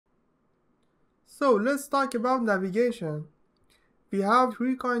So let's talk about navigation. We have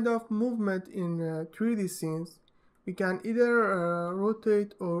three kind of movement in 3D scenes. We can either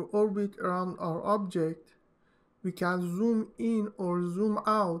rotate or orbit around our object. We can zoom in or zoom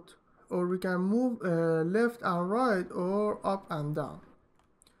out, or we can move left and right or up and down.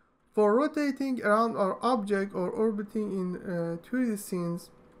 For rotating around our object or orbiting in 3D scenes,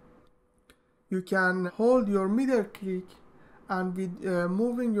 you can hold your middle click, and with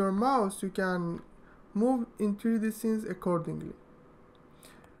moving your mouse you can move in 3D scenes accordingly.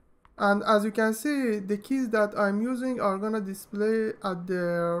 And as you can see, the keys that I'm using are gonna display at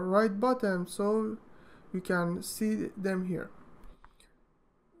the right bottom, so you can see them here.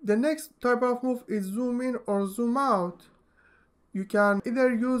 The next type of move is zoom in or zoom out. You can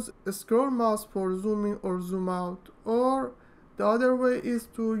either use a scroll mouse for zooming or zoom out, or the other way is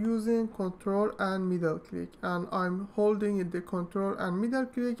to using control and middle click, and I'm holding the control and middle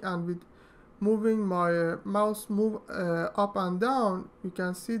click, and with moving my mouse up and down, you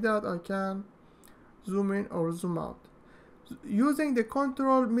can see that I can zoom in or zoom out. Using the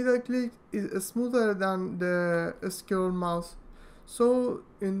control middle click is smoother than the scroll mouse. So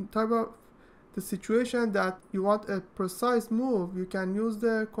in type of the situation that you want a precise move, you can use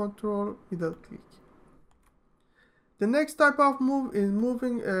the control middle click. The next type of move is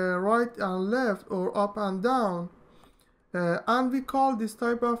moving right and left or up and down. And we call this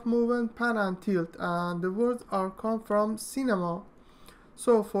type of movement pan and tilt, and the words are come from cinema.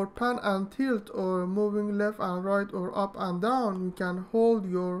 So for pan and tilt, or moving left and right or up and down, you can hold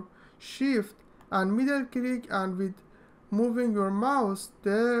your shift and middle click, and with moving your mouse,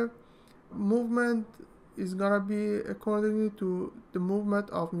 the movement is gonna be according to the movement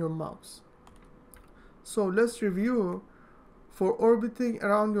of your mouse. So let's review. For orbiting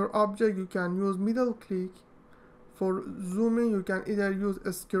around your object, you can use middle click. For zooming, you can either use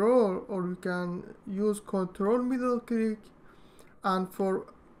a scroll or you can use control middle click. And for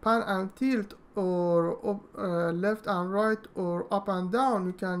pan and tilt, or left and right or up and down,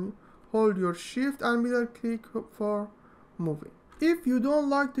 you can hold your shift and middle click for moving. If you don't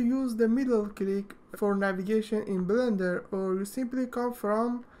like to use the middle click for navigation in Blender, or you simply come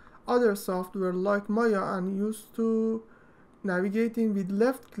from other software like Maya and used to navigating with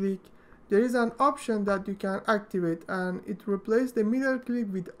left click, there is an option that you can activate, and it replaces the middle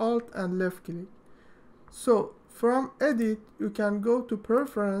click with alt and left click. So from edit, you can go to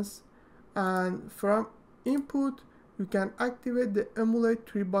preference, and from input you can activate the emulate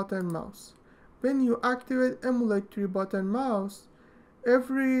 3-button mouse. When you activate emulate 3-button mouse,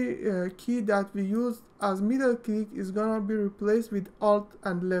 every key that we use as middle click is gonna be replaced with alt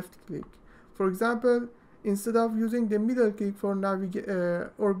and left click. For example, instead of using the middle click for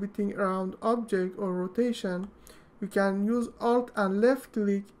orbiting around object or rotation, you can use alt and left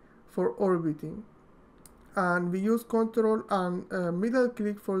click for orbiting. And we use control and middle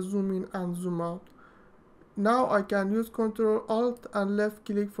click for zoom in and zoom out. Now I can use control alt and left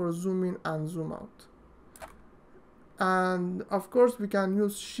click for zoom in and zoom out. And of course we can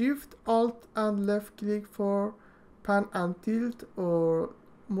use shift alt and left click for pan and tilt, or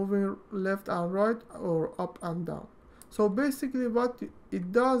moving left and right or up and down. So basically what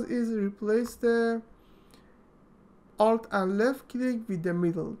it does is replace the alt and left click with the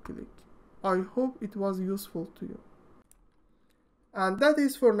middle click. I hope it was useful to you. And that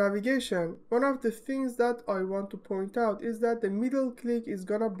is for navigation. One of the things that I want to point out is that the middle click is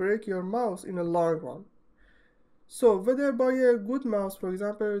gonna break your mouse in a long run. So whether buy a good mouse, for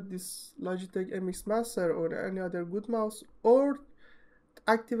example this Logitech MX Master or any other good mouse, or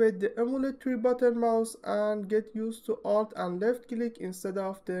activate the emulate 3-button mouse and get used to alt and left click instead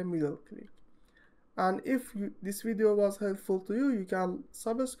of the middle click. And if this video was helpful to you, you can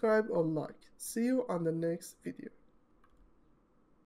subscribe or like. See you on the next video.